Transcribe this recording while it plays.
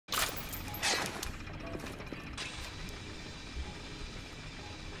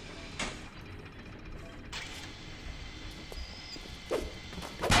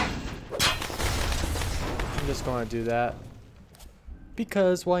just gonna do that.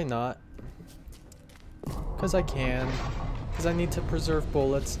 Because why not? Because I can. Because I need to preserve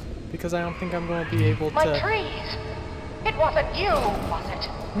bullets. Because I don't think I'm going to be able to... My trees! It wasn't you, was it?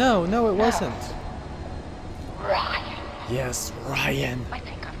 No, it wasn't. Ryan. Yes, Ryan. I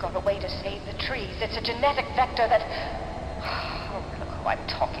think I've got a way to save the trees. It's a genetic vector that... Oh, look who I'm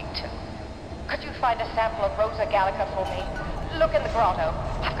talking to. Could you find a sample of Rosa Gallica for me? Look in the grotto.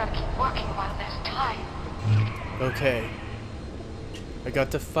 I've got to keep working while there's time. Okay. I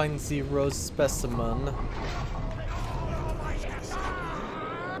got to find Zero's specimen.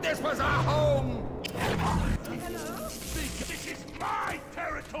 This was our home! This is my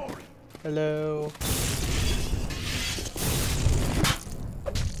territory! Hello.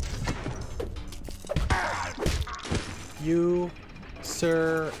 You,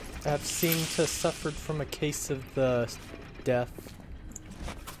 sir, have seemed to have suffered from a case of the death.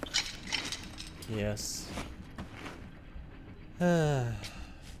 Yes.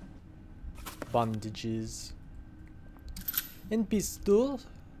 Bandages. And pistol.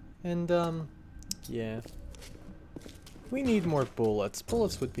 And, yeah. We need more bullets.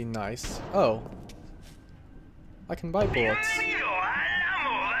 Bullets would be nice. Oh. I can buy bullets.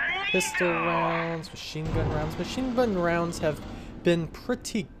 Pistol rounds, machine gun rounds. Machine gun rounds have been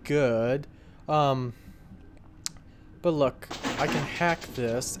pretty good. But look, I can hack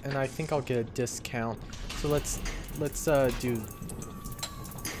this, and I think I'll get a discount. So let's do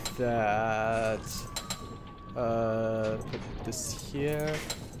that. Put this here,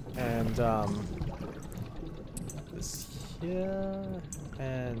 and this here,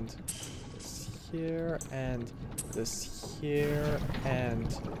 and this here, and this here, and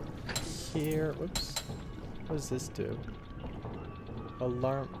here. Whoops. What does this do?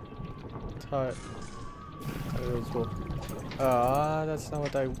 Alarm. That's not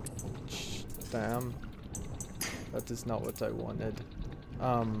what I. Damn. That is not what I wanted.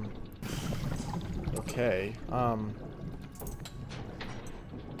 Okay.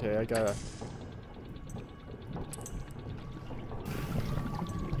 Okay, I gotta.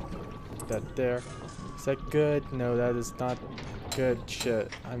 That there. Is that good? No, that is not good. Shit.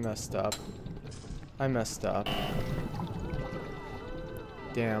 I messed up. I messed up.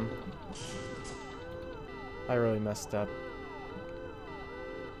 Damn. I really messed up.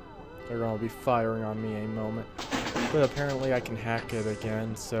 They're gonna be firing on me a moment. But apparently I can hack it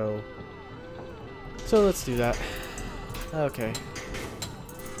again, so let's do that. Okay.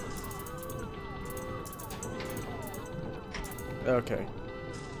 Okay.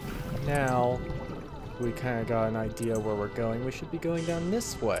 Now we kinda got an idea where we're going. We should be going down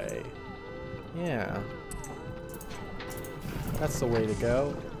this way. Yeah. That's the way to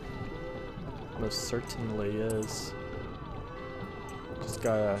go. Most certainly is. Just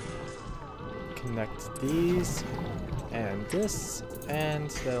gotta connect these and this, and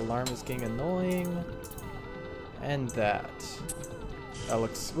the alarm is getting annoying, and that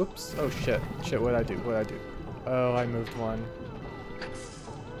looks, whoops, oh shit, what'd I do? Oh, I moved one.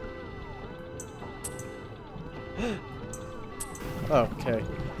 Okay,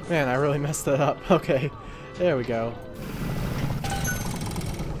 man, I really messed that up. Okay, there we go.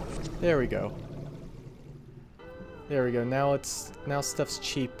 There we go. Now stuff's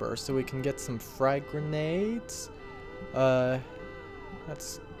cheaper, so we can get some frag grenades.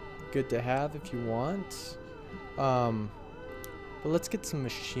 That's good to have if you want. But let's get some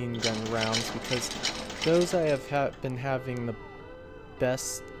machine gun rounds, because those I have been having the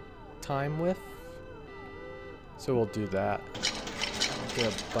best time with. So we'll do that. Get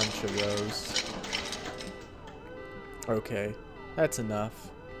a bunch of those. Okay, that's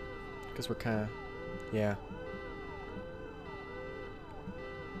enough. Because we're kind of, yeah.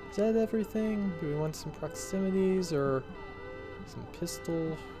 Is that everything? Do we want some proximities or some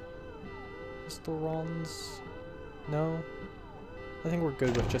pistol rounds? No? I think we're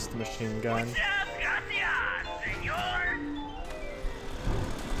good with just the machine gun.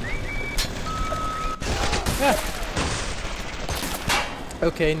 Yeah.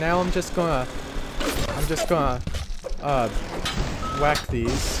 Okay, now I'm just gonna whack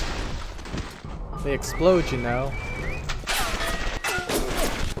these. They explode, you know.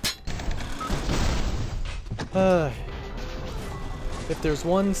 If there's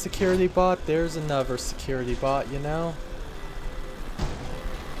one security bot, there's another security bot, you know?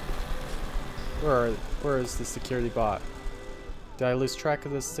 Where is the security bot? Did I lose track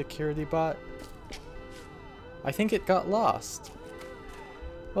of the security bot? I think it got lost.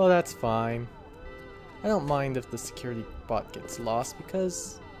 Well, that's fine. I don't mind if the security bot gets lost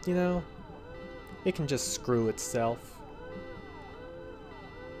because, you know, it can just screw itself.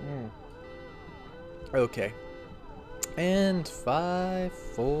 Okay. And 5,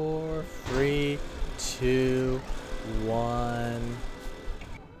 4, 3, 2, 1.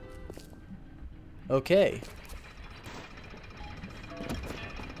 Okay.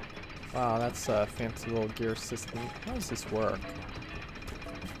 Wow, that's a fancy little gear system. How does this work?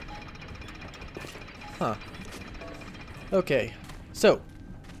 Huh. Okay, so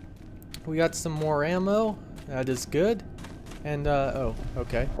we got some more ammo. That is good. And oh,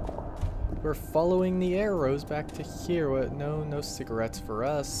 okay. We're following the arrows back to here. What? No cigarettes for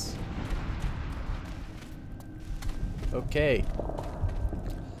us. Okay.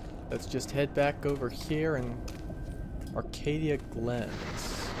 Let's just head back over here and Arcadia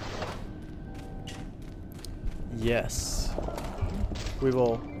Glens. Yes. We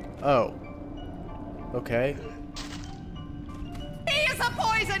will. Oh. Okay. He is a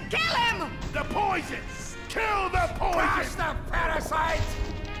poison! Kill him! The poison! Kill the poison! Crush the parasite!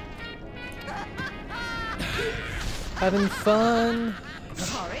 Having fun.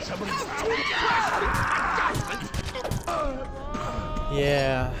 Sorry.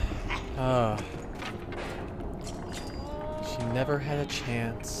 Yeah. She never had a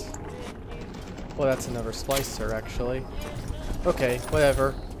chance. Well, that's another splicer, actually. Okay,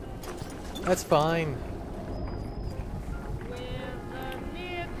 whatever. That's fine.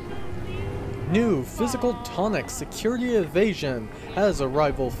 New physical tonic security evasion. As a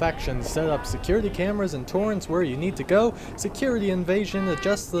rival faction set up security cameras in torrents where you need to go. Security invasion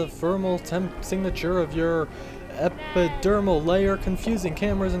adjusts the thermal temp signature of your epidermal layer, confusing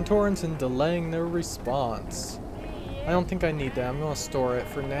cameras and torrents and delaying their response. I don't think I need that. I'm gonna store it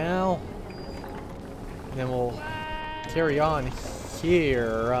for now. And then we'll carry on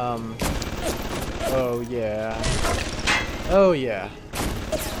here. Oh yeah. Oh yeah.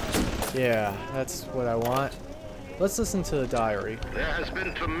 Yeah, that's what I want. Let's listen to the diary. There has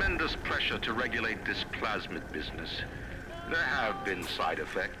been tremendous pressure to regulate this plasmid business. There have been side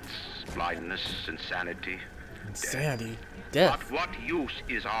effects, blindness, insanity. Insanity? Death. But what use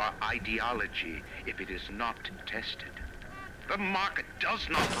is our ideology if it is not tested? The market does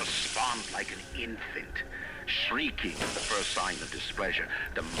not respond like an infant, shrieking at the first sign of displeasure.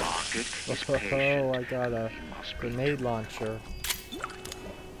 The market is patient. Oh, I got a grenade launcher.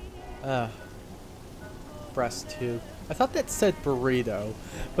 Breast tube. I thought that said burrito,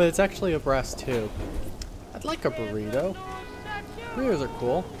 but it's actually a breast tube. I'd like a burrito. Burritos are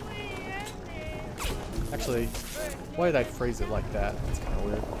cool. Actually, why did I phrase it like that? That's kind of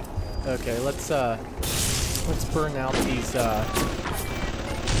weird. Okay, let's burn out these.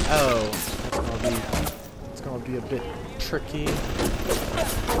 Oh, it's gonna be a bit tricky.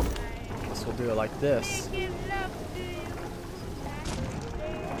 Guess we'll do it like this.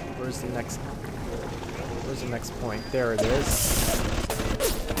 Where's the next point? There it is.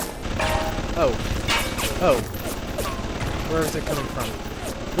 Oh. Oh. Where is it coming from?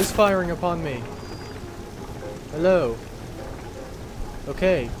 Who's firing upon me? Hello.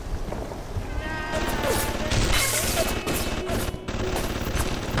 Okay.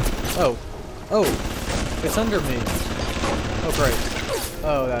 Oh. Oh. It's under me. Oh, great.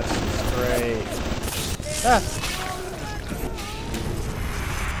 Oh, that's just great. Ah!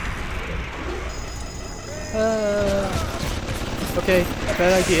 Okay,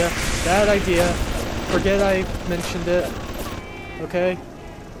 bad idea. Bad idea. Forget I mentioned it. Okay.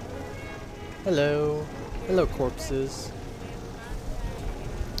 Hello. Hello, corpses.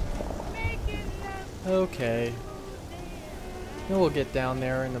 Okay. We'll get down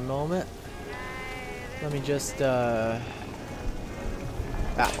there in a moment. Let me just,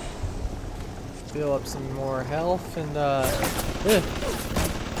 fill up some more health and,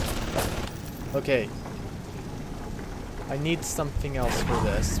 Okay. I need something else for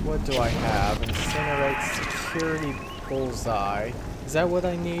this. What do I have? Incinerate security bullseye. Is that what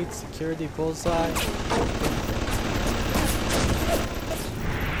I need? Security bullseye?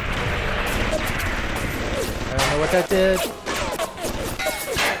 I don't know what that did.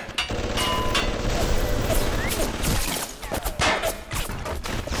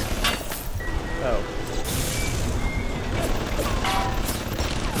 Oh.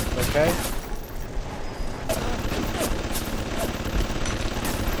 Okay.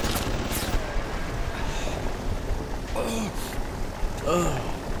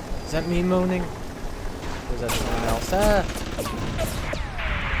 Is that me moaning? Or is that someone else? Ah!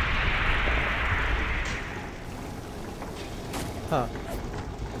 Huh.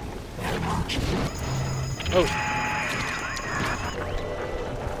 Oh.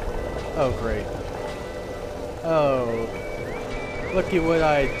 Oh, great. Oh. Look at what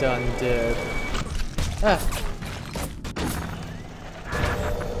I did. Ah!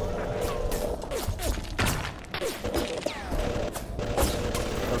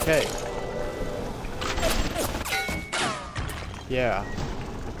 Okay. Yeah.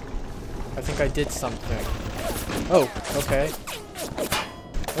 I think I did something. Oh, okay.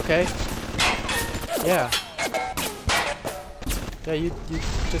 Okay. Yeah. Yeah, you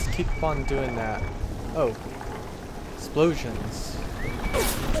just keep on doing that. Oh. Explosions.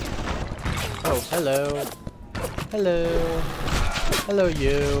 Oh, hello. Hello. Hello,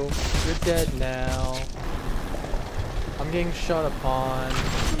 you. You're dead now. I'm getting shot upon.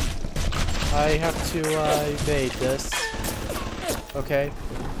 I have to evade this. Okay.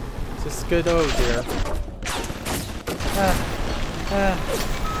 Just good. Oh dear.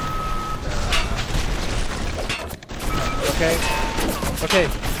 Okay. Okay.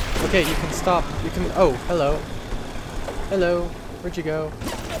 Okay, you can stop. You can. Oh, hello. Hello. Where'd you go?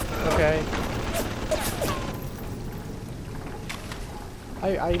 Okay.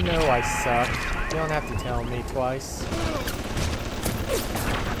 I know I suck. You don't have to tell me twice.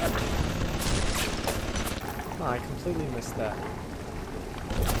 Oh, I completely missed that.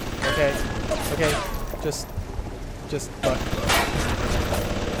 Okay. Okay. Just fuck.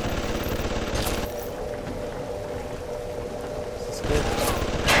 Is this good?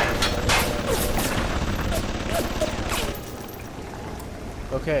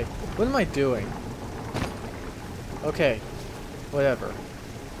 Okay. What am I doing? Okay. Whatever.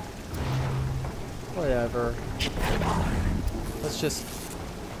 Whatever. Let's just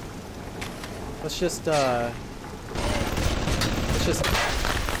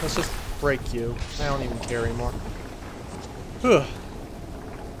break you. I don't even care anymore. Ugh.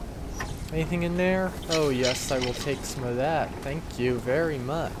 Anything in there? Oh yes, I will take some of that. Thank you very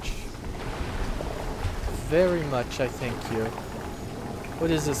much. Very much, I thank you.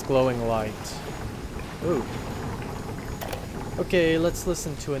 What is this glowing light? Ooh. Okay, let's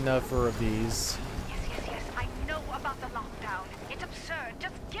listen to another of these. Yes, I know about the lockdown. It's absurd.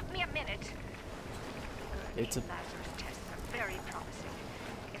 Just give me a minute. It's a... Lazarus tests are very promising.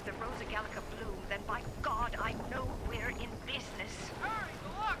 If the Rosa Gallica bloom, then by God, I know we're in business. Hurry, the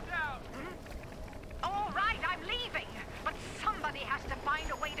lockdown! All right, I'm leaving. But somebody has to find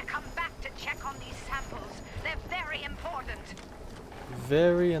a way to come back to check on these samples. They're very important.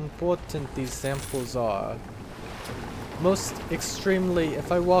 Very important these samples are. Most extremely,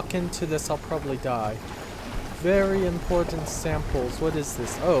 if I walk into this, I'll probably die. Very important samples. What is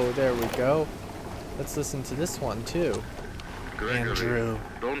this? Oh, there we go. Let's listen to this one, too. Gregory, Andrew.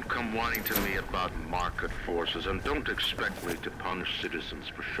 don't come whining to me about market forces, and don't expect me to punish citizens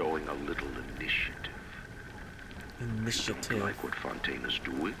for showing a little initiative. Initiative. Like what Fontaine is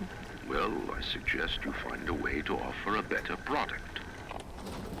doing? Well, I suggest you find a way to offer a better product.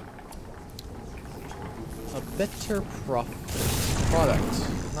 A better product.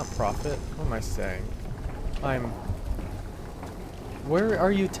 Not profit. What am I saying? Where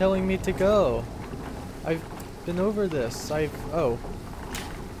are you telling me to go? I've been over this. Oh.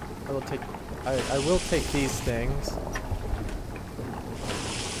 I will take these things.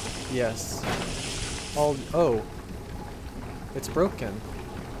 Yes. Oh. It's broken.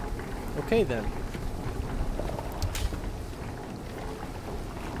 Okay then.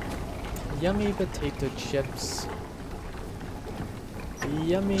 Yummy potato chips.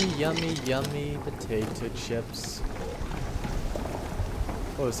 Yummy, yummy, yummy potato chips.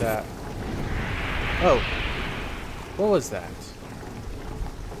 What was that? Oh. What was that?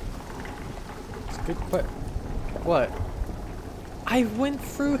 It's a good What? I went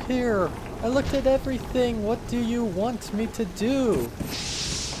through here! I looked at everything! What do you want me to do?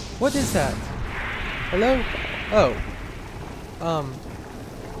 What is that? Hello? Oh.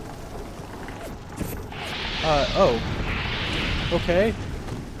 Oh. Okay.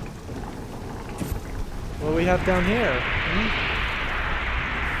 What do we have down here?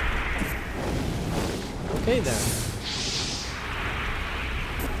 Okay then.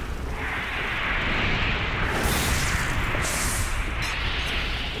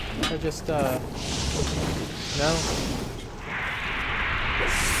 I just, no.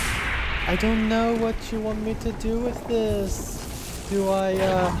 I don't know what you want me to do with this. Do I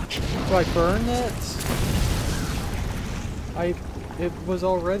burn it? It was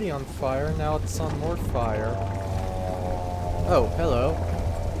already on fire, now it's on more fire. Oh, hello.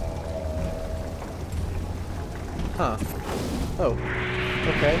 Huh. Oh.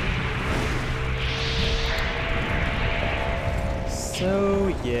 Okay. So,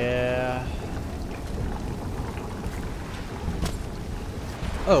 yeah.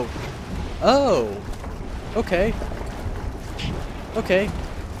 Oh. Oh! Okay. Okay.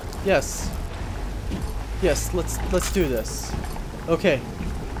 Yes. Yes, let's do this. Okay.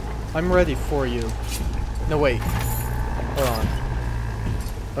 I'm ready for you. No, wait. Hold on.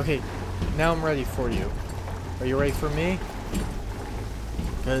 Okay, now I'm ready for you. Are you ready for me?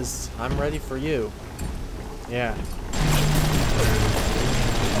 Because I'm ready for you. Yeah.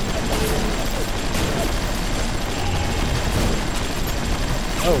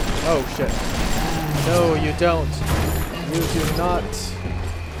 Oh shit. No, you don't. You do not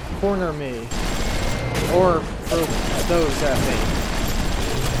corner me. Or throw those at me.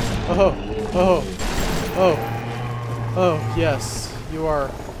 Oh, yes. You are.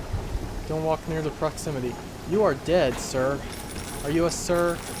 Don't walk near the proximity. You are dead, sir. Are you a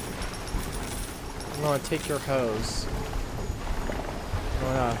sir? I'm gonna take your hose.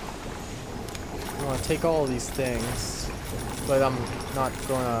 I'm gonna take all of these things. But I'm not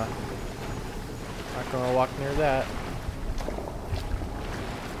gonna walk near that.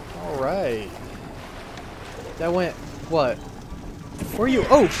 Alright. That went what? Where are you?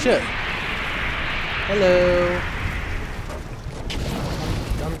 Oh shit! Hello.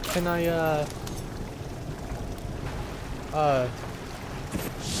 Can I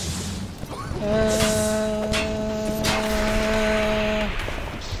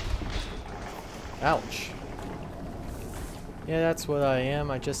ouch. Yeah, that's what I am.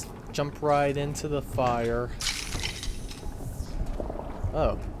 I just jump right into the fire.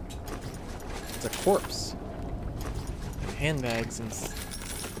 Oh. It's a corpse. Handbags and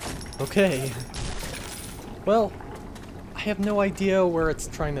okay. Well, I have no idea where it's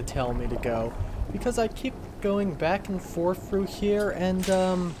trying to tell me to go. Because I keep going back and forth through here and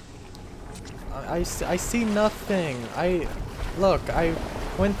I see nothing. Look, I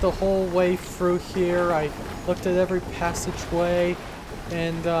went the whole way through here. I looked at every passageway,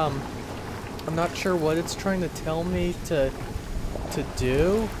 and I'm not sure what it's trying to tell me to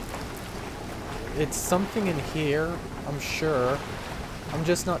do. It's something in here, I'm sure. I'm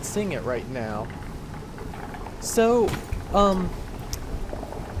just not seeing it right now. So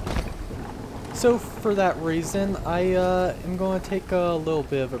for that reason, I am going to take a little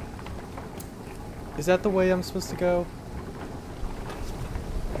bit of a... Is that the way I'm supposed to go?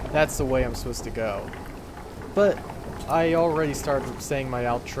 That's the way I'm supposed to go. But I already started saying my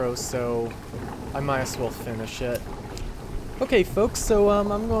outro, so I might as well finish it. Okay, folks, so I'm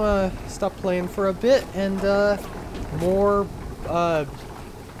gonna stop playing for a bit, and more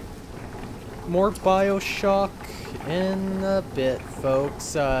BioShock in a bit,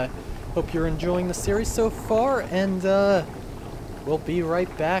 folks. Hope you're enjoying the series so far, and we'll be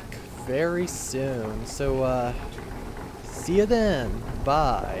right back very soon. So see you then.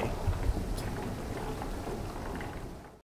 Bye.